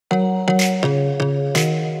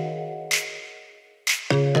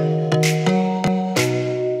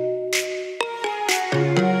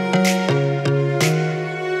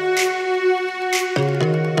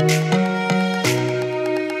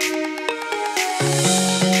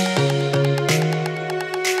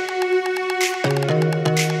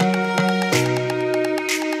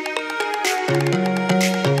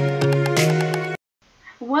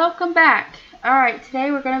Welcome back. Alright,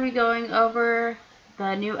 today we're going to be going over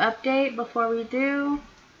the new update. Before we do,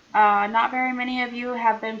 not very many of you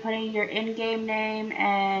have been putting your in-game name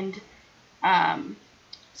and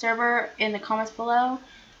server in the comments below.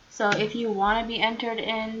 So if you want to be entered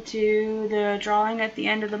into the drawing at the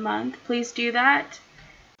end of the month, please do that.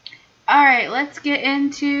 Alright, let's get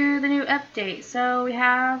into the new update. So we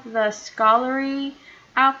have the Scholarly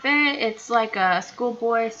outfit. It's like a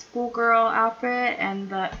schoolboy, schoolgirl outfit, and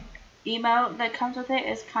the emote that comes with it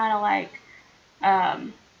is kind of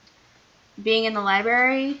like being in the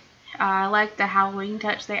library. I like the Halloween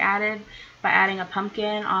touch they added by adding a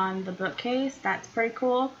pumpkin on the bookcase. That's pretty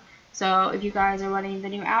cool. So if you guys are wanting the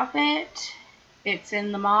new outfit, it's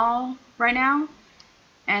in the mall right now.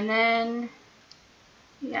 And then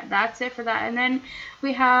yeah, that's it for that. And then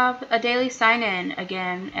we have a daily sign-in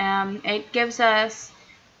again. It gives us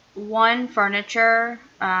one furniture,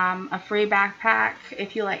 a free backpack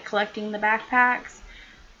if you like collecting the backpacks,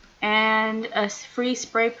 and a free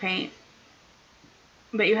spray paint.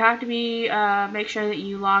 But you have to be make sure that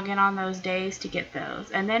you log in on those days to get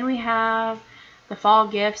those. And then we have the fall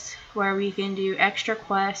gifts where we can do extra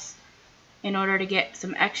quests in order to get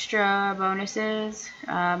some extra bonuses,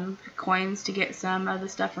 coins to get some of the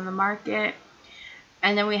stuff from the market.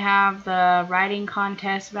 And then we have the writing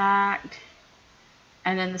contest back.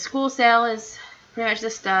 And then the school sale is pretty much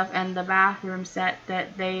this stuff, and the bathroom set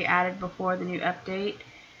that they added before the new update.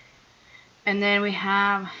 And then we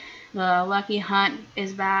have the Lucky Hunt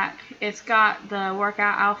is back. It's got the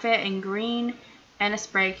workout outfit in green and a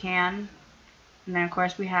spray can. And then of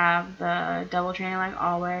course we have the double training like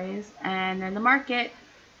always. And then the market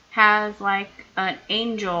has like an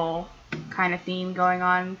angel kind of theme going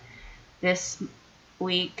on this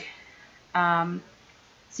week.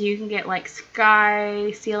 So you can get like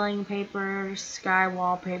sky ceiling paper, sky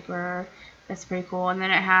wallpaper. That's pretty cool. And then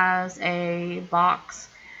it has a box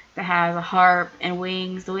that has a harp and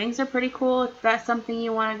wings. The wings are pretty cool if that's something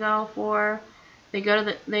you want to go for.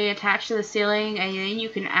 They attach to the ceiling, and then you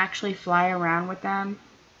can actually fly around with them.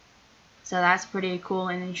 So that's pretty cool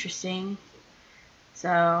and interesting.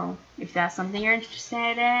 So if that's something you're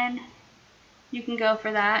interested in, you can go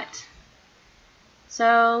for that.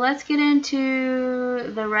 So let's get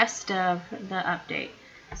into the rest of the update.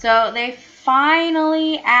 So they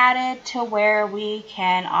finally added to where we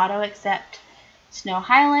can auto accept Snow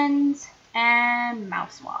Highlands and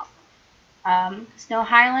Mouse Swamp. Snow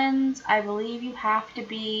Highlands, I believe you have to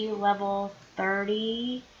be level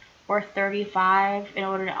 30 or 35 in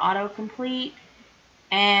order to auto-complete.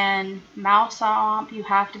 And Mouse Swamp, you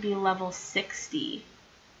have to be level 60.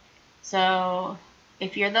 So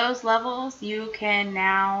if you're those levels, you can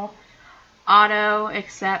now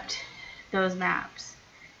auto-accept those maps.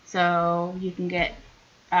 So you can get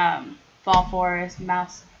Fall Forest,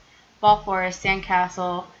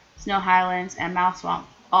 Sandcastle, Snow Highlands, and Mouse Swamp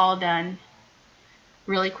all done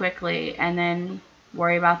really quickly, and then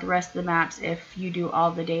worry about the rest of the maps if you do all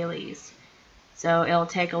the dailies. So it'll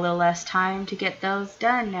take a little less time to get those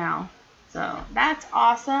done now. So that's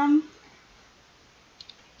awesome.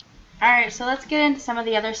 Alright, so let's get into some of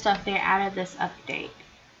the other stuff they added this update.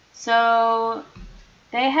 So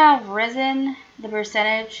they have risen the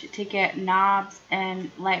percentage to get knobs and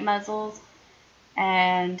light muzzles,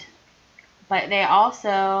 but they also,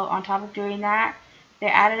 on top of doing that, they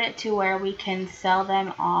added it to where we can sell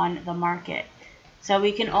them on the market. So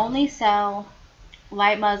we can only sell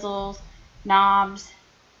light muzzles, knobs,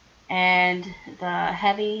 and the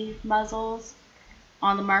heavy muzzles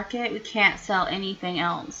on the market. We can't sell anything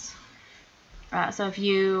else. So if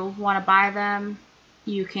you want to buy them,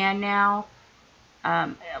 you can now.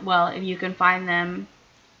 Well, if you can find them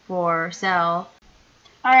for sale.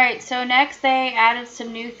 Alright, so next they added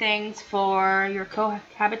some new things for your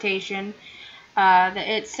cohabitation.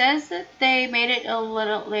 It says that they made it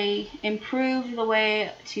they improved the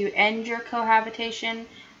way to end your cohabitation.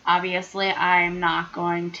 Obviously, I'm not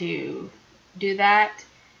going to do that.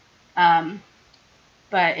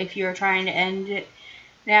 But if you're trying to end it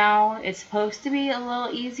now, it's supposed to be a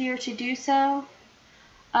little easier to do so.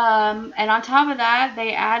 And on top of that,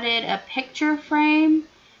 they added a picture frame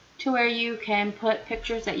to where you can put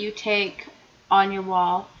pictures that you take on your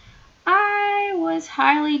wall. I was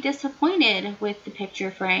highly disappointed with the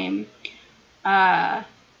picture frame.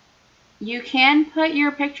 You can put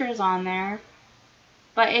your pictures on there,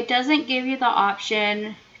 but it doesn't give you the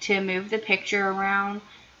option to move the picture around,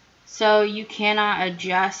 so you cannot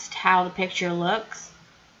adjust how the picture looks,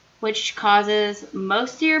 which causes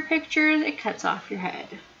most of your pictures, it cuts off your head.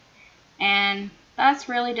 And that's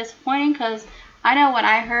really disappointing, because I know when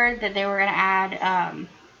I heard that they were going to add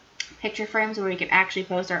picture frames where we can actually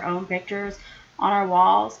post our own pictures on our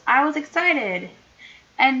walls. I was excited.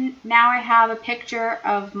 And now I have a picture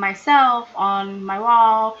of myself on my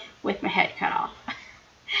wall with my head cut off.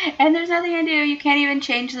 And there's nothing I do. You can't even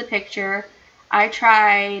change the picture. I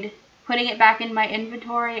tried putting it back in my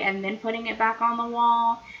inventory and then putting it back on the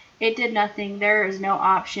wall. It did nothing. There is no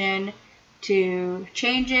option to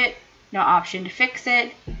change it, no option to fix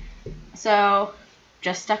it. So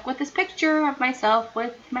just stuck with this picture of myself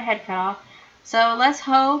with my head cut off. So let's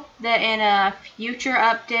hope that in a future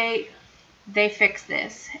update they fix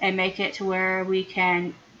this and make it to where we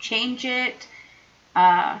can change it,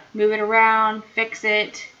 move it around, fix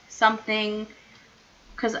it, something,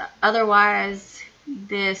 because otherwise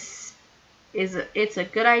it's a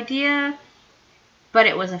good idea, but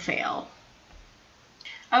it was a fail.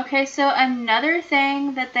 Okay, so another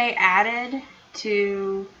thing that they added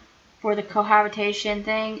for the cohabitation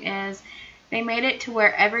thing is they made it to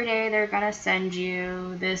where every day they're gonna send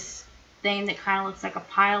you this thing that kind of looks like a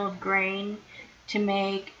pile of grain to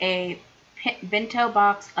make a bento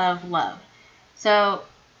box of love. So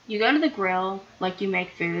you go to the grill like you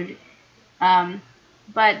make food,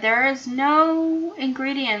 but there is no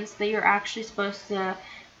ingredients that you're actually supposed to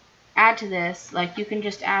add to this. Like, you can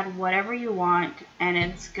just add whatever you want and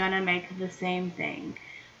it's gonna make the same thing.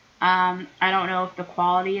 I don't know if the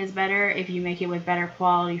quality is better if you make it with better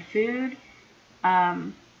quality food,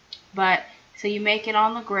 but so you make it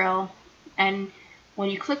on the grill, and when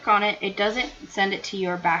you click on it, it doesn't send it to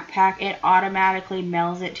your backpack. It automatically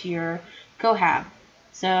mails it to your cohab.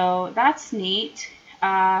 So that's neat.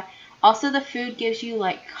 Also, the food gives you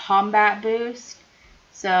like combat boost,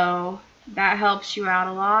 so that helps you out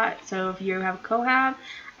a lot. So if you have a cohab,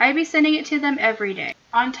 I'd be sending it to them every day.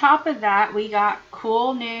 On top of that, we got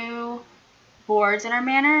cool new boards in our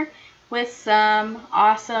manor with some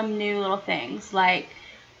awesome new little things like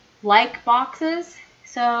boxes.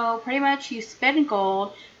 So pretty much you spend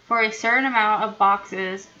gold for a certain amount of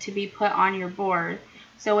boxes to be put on your board.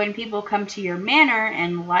 So when people come to your manor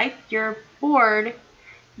and like your board,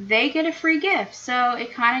 they get a free gift. So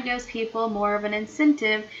it kind of gives people more of an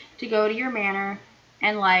incentive to go to your manor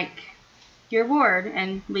and like your board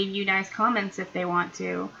and leave you nice comments if they want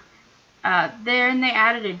to. Then they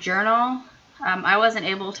added a journal. I wasn't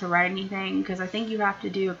able to write anything because I think you have to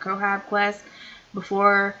do a cohab quest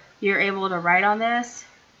before you're able to write on this,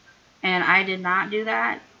 and I did not do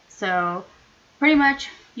that. So pretty much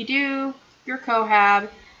you do your cohab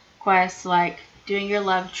quests like doing your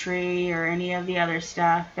love tree or any of the other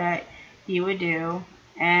stuff that you would do,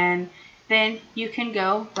 and then you can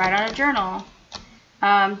go write on a journal.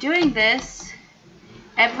 Doing this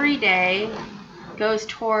every day goes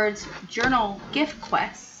towards journal gift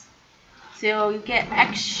quests, so you get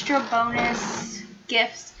extra bonus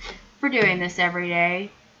gifts for doing this every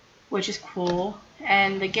day, which is cool.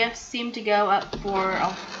 And the gifts seem to go up for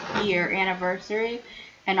a year anniversary,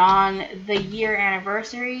 and on the year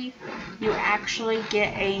anniversary you actually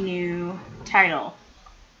get a new title.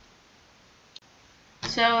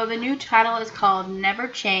 So the new title is called Never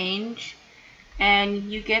Change,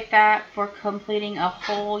 and you get that for completing a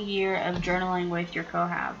whole year of journaling with your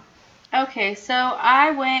cohab. Okay, so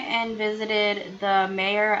I went and visited the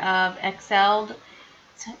mayor of Excelled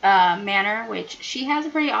manor, which she has a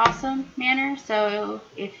pretty awesome manor, so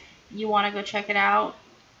if you want to go check it out,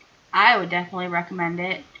 I would definitely recommend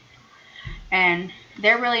it. And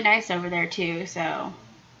they're really nice over there too, so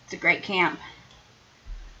it's a great camp.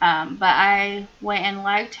 But I went and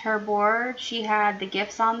liked her board. She had the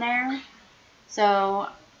gifts on there, so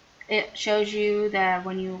it shows you that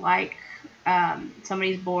when you like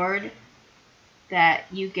somebody's board, that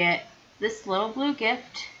you get this little blue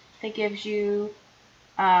gift that gives you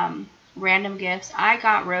random gifts. I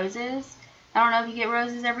got roses. I don't know if you get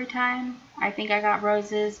roses every time. I think I got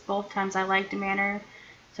roses both times I liked a manor,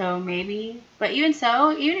 so maybe. But even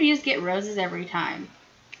so, even if you just get roses every time,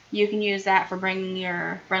 you can use that for bringing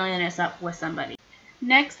your friendliness up with somebody.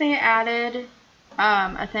 Next, they added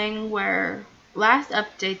a thing where last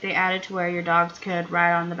update they added to where your dogs could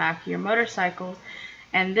ride on the back of your motorcycles,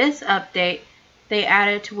 and this update they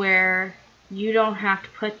added to where you don't have to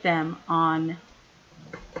put them on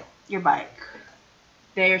your bike.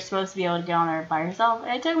 They're supposed to be able to get on there by yourself.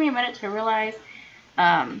 It took me a minute to realize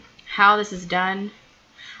how this is done.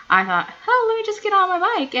 I thought, oh, let me just get on my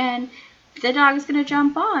bike and the dog is going to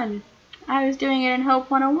jump on. I was doing it in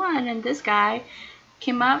Hope 101, and this guy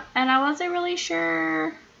came up and I wasn't really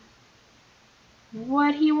sure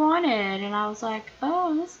what he wanted, and I was like,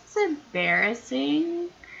 oh, this is embarrassing.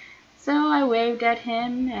 So I waved at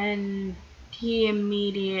him and he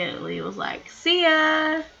immediately was like, see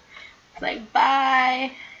ya. It's like,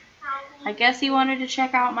 bye. I guess he wanted to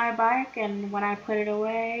check out my bike, and when I put it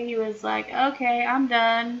away, he was like, okay, I'm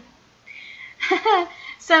done.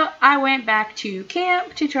 So I went back to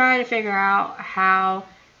camp to try to figure out how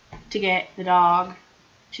to get the dog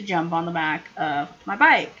to jump on the back of my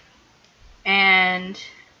bike. And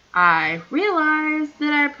I realized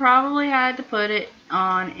that I probably had to put it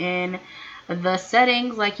on in the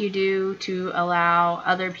settings like you do to allow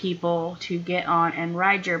other people to get on and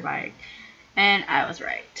ride your bike. And I was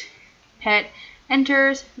right. Pet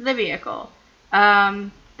enters the vehicle.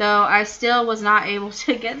 Though I still was not able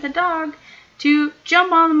to get the dog to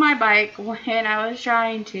jump on my bike when I was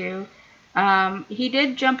trying to. He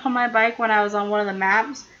did jump on my bike when I was on one of the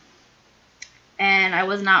maps, and I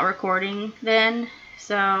was not recording then.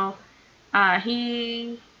 So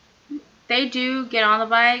they do get on the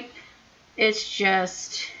bike. It's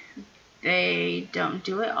just they don't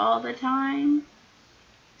do it all the time.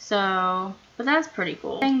 So, but that's pretty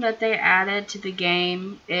cool. The thing that they added to the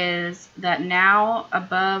game is that now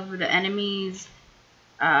above the enemy's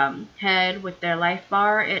head with their life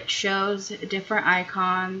bar, it shows different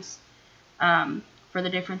icons for the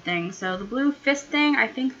different things. So the blue fist thing, I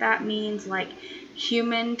think that means like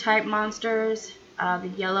human type monsters.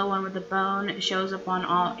 The yellow one with the bone, it shows up on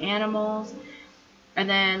all animals. And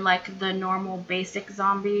then like the normal basic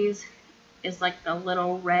zombies is like the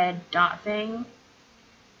little red dot thing.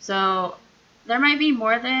 So there might be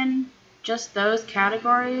more than just those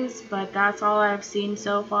categories, but that's all I've seen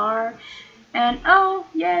so far. And oh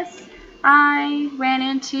yes, I ran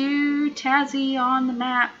into Tazzy on the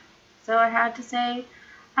map, so I had to say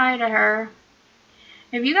hi to her.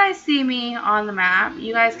 If you guys see me on the map,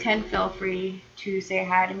 you guys can feel free to say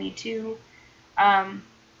hi to me too.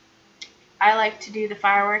 I like to do the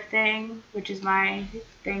firework thing, which is my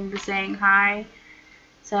thing to saying hi.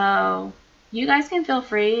 So you guys can feel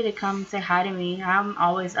free to come say hi to me. I'm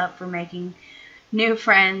always up for making new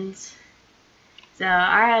friends. So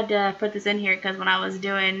I had to put this in here because when I was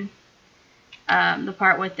doing the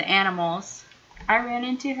part with the animals, I ran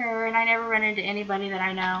into her, and I never run into anybody that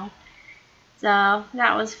I know. So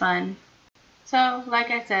that was fun. So like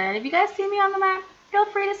I said, if you guys see me on the map, feel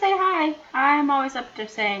free to say hi. I'm always up to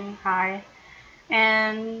saying hi.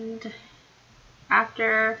 And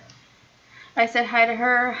after I said hi to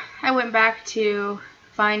her, I went back to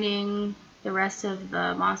finding the rest of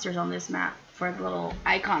the monsters on this map for the little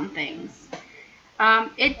icon things.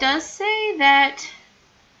 It does say that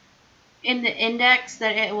in the index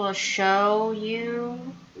that it will show you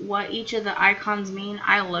what each of the icons mean.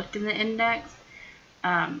 I looked in the index.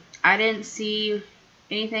 I didn't see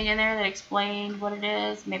anything in there that explained what it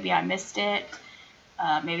is. Maybe I missed it.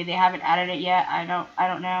 Maybe they haven't added it yet. I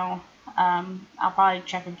don't know. I'll probably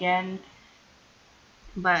check again.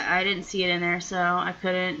 But I didn't see it in there, so I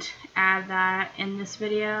couldn't add that in this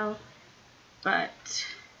video. But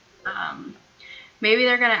maybe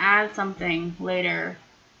they're going to add something later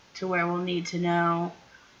to where we'll need to know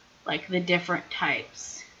like the different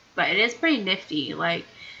types. But it is pretty nifty. Like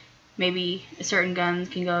maybe certain guns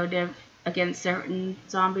can go against certain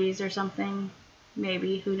zombies or something.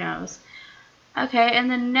 Maybe, who knows. Okay,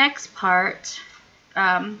 and the next part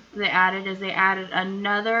they added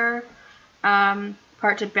another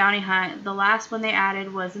part to bounty hunt. The last one they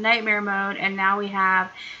added was nightmare mode, and now we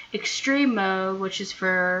have extreme mode, which is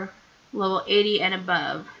for level 80 and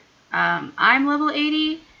above. I'm level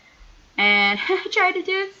 80, and I tried to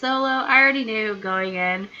do it solo. I already knew going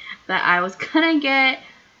in that I was gonna get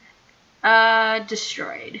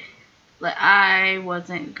destroyed. I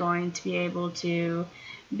wasn't going to be able to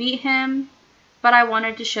beat him, but I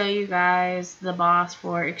wanted to show you guys the boss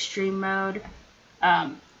for extreme mode.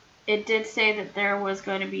 It did say that there was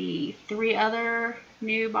going to be 3 other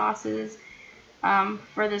new bosses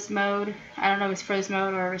for this mode. I don't know if it's for this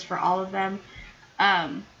mode or if it's for all of them.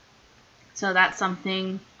 So that's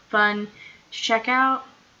something fun to check out.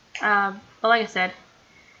 But like I said,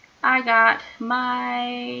 I got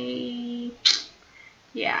my...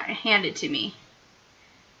 yeah, handed to me.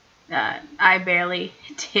 I barely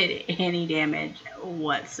did any damage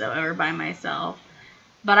whatsoever by myself.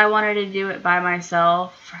 But I wanted to do it by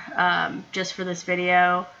myself just for this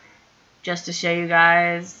video, just to show you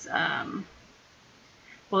guys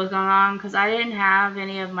what was going on, because I didn't have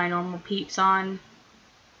any of my normal peeps on.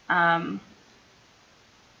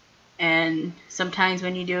 And sometimes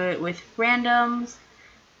when you do it with randoms,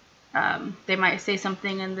 they might say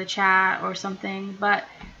something in the chat or something. But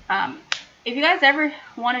if you guys ever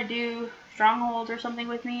want to do strongholds or something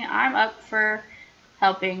with me, I'm up for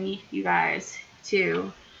helping you guys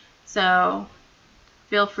too. So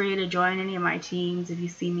feel free to join any of my teams if you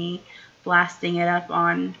see me blasting it up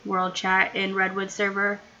on World Chat in Redwood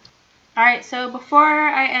Server. Alright, so before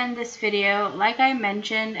I end this video, like I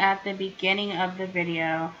mentioned at the beginning of the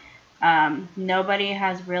video, nobody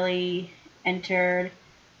has really entered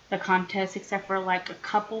the contest except for like a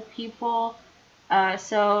couple people.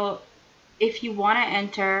 So if you want to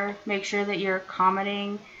enter, make sure that you're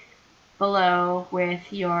commenting below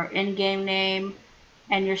with your in-game name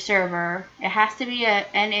and your server. It has to be a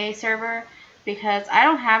NA server because I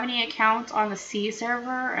don't have any accounts on the C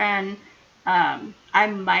server, and I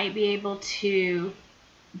might be able to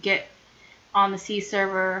get on the C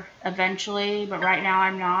server eventually, but right now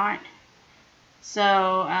I'm not.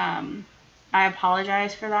 So I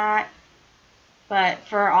apologize for that. But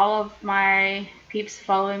for all of my peeps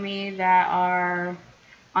following me that are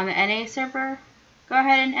on the NA server, go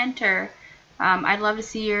ahead and enter. I'd love to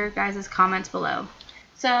see your guys' comments below.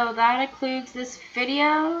 So that concludes this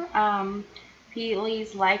video.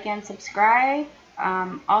 Please like and subscribe.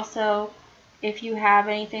 Also, if you have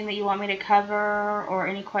anything that you want me to cover or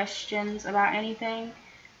any questions about anything,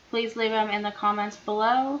 please leave them in the comments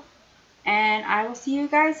below. And I will see you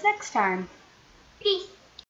guys next time. Peace.